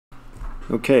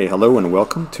Okay, hello and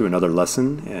welcome to another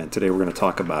lesson, and today we're going to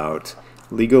talk about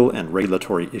legal and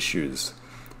regulatory issues,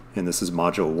 and this is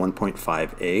module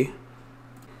 1.5a.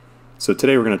 So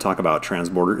today we're going to talk about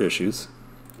transborder issues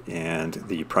and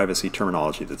the privacy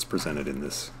terminology that's presented in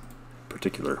this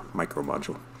particular micro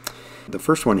module. The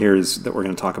first one here that we're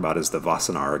going to talk about is the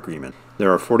Wassenaar Agreement.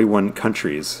 There are 41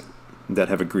 countries that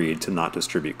have agreed to not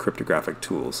distribute cryptographic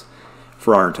tools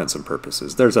for our intents and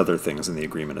purposes. There's other things in the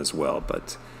agreement as well,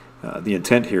 but the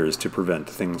intent here is to prevent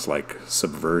things like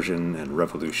subversion and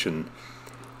revolution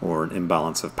or an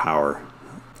imbalance of power.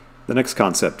 The next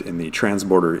concept in the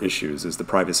transborder issues is the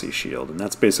Privacy Shield, and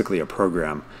that's basically a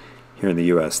program here in the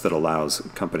U.S. that allows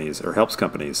companies or helps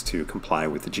companies to comply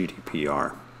with the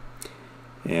GDPR.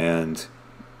 And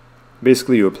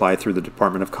basically you apply through the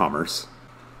Department of Commerce,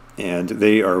 and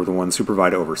they are the ones who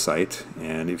provide oversight.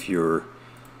 And if you're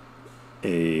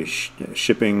a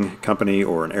shipping company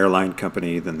or an airline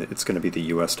company, then it's going to be the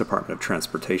U.S. Department of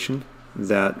Transportation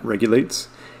that regulates,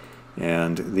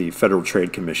 and the Federal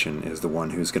Trade Commission is the one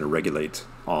who's going to regulate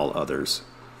all others.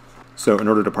 So in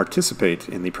order to participate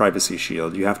in the Privacy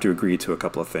Shield, you have to agree to a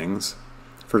couple of things.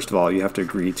 First of all, you have to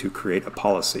agree to create a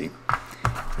policy,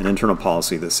 an internal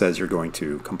policy that says you're going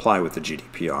to comply with the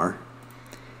GDPR,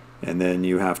 and then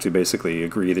you have to basically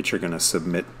agree that you're going to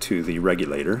submit to the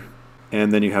regulator.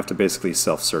 And then you have to basically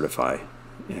self-certify,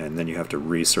 and then you have to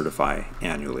recertify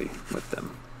annually with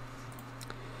them.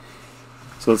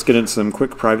 So let's get into some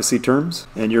quick privacy terms,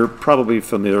 and you're probably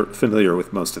familiar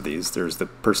with most of these. There's the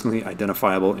personally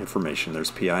identifiable information,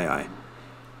 there's PII.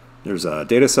 There's a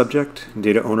data subject,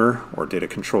 data owner, or data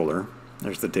controller.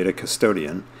 There's the data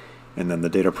custodian, and then the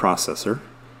data processor.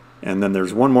 And then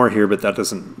there's one more here, but that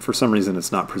doesn't, for some reason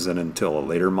it's not presented until a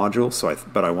later module,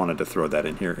 but I wanted to throw that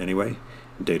in here anyway.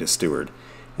 Data steward.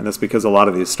 And that's because a lot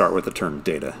of these start with the term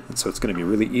data, and so it's going to be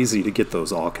really easy to get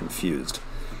those all confused.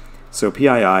 So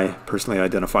PII, personally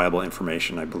identifiable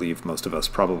information, I believe most of us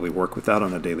probably work with that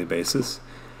on a daily basis.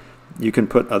 You can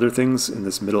put other things in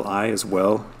this middle I as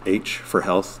well. H for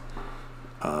health,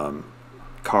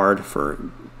 card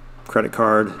for credit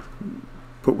card,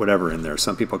 put whatever in there.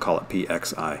 Some people call it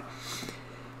PXI.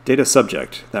 Data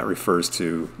subject, that refers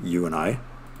to you and I,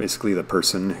 basically the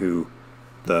person who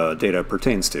the data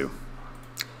pertains to.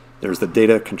 There's the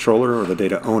data controller or the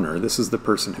data owner. This is the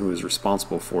person who is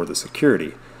responsible for the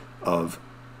security of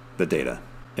the data.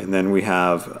 And then we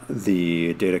have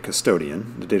the data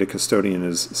custodian. The data custodian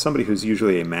is somebody who's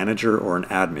usually a manager or an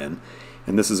admin,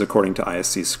 and this is according to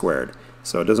CISSP.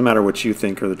 So it doesn't matter what you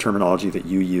think or the terminology that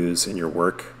you use in your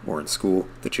work or in school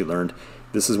that you learned.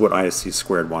 This is what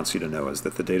CISSP wants you to know, is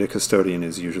that the data custodian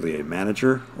is usually a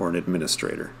manager or an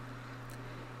administrator.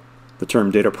 The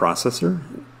term data processor,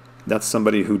 that's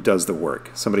somebody who does the work,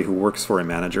 somebody who works for a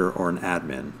manager or an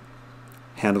admin,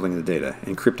 handling the data,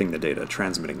 encrypting the data,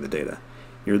 transmitting the data.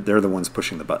 They're the ones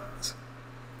pushing the buttons.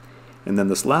 And then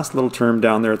this last little term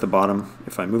down there at the bottom,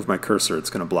 if I move my cursor it's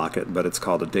going to block it, but it's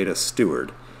called a data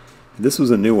steward. This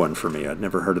was a new one for me. I'd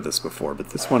never heard of this before,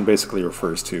 but this one basically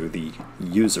refers to the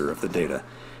user of the data,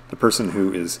 the person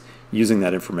who is using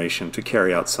that information to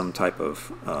carry out some type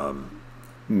of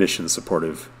mission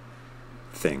supportive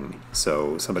thing.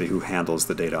 So somebody who handles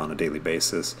the data on a daily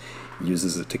basis,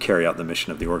 uses it to carry out the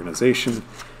mission of the organization,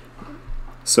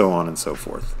 so on and so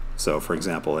forth. So for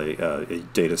example, a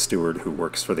data steward who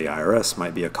works for the IRS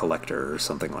might be a collector or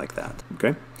something like that.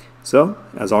 Okay? So,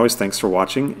 as always, thanks for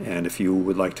watching, and if you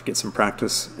would like to get some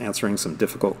practice answering some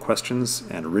difficult questions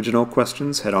and original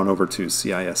questions, head on over to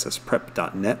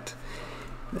CISSprep.net,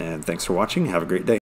 and thanks for watching. Have a great day.